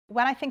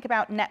When I think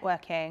about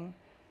networking,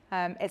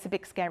 it's a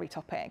big scary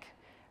topic.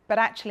 But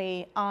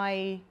actually,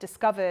 I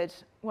discovered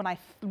when I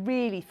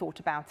really thought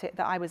about it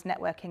that I was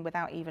networking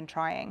without even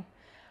trying.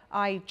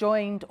 I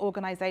joined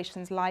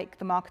organizations like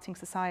the Marketing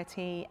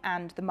Society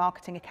and the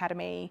Marketing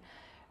Academy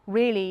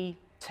really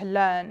to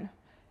learn.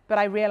 But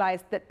I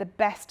realized that the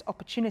best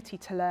opportunity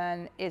to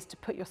learn is to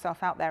put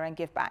yourself out there and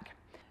give back.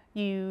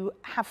 You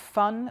have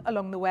fun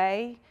along the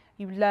way,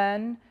 you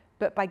learn,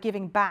 but by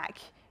giving back,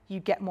 you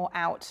get more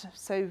out.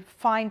 So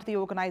find the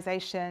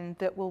organization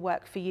that will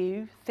work for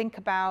you. Think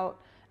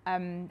about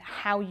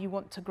how you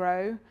want to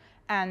grow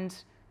and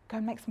go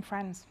and make some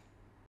friends.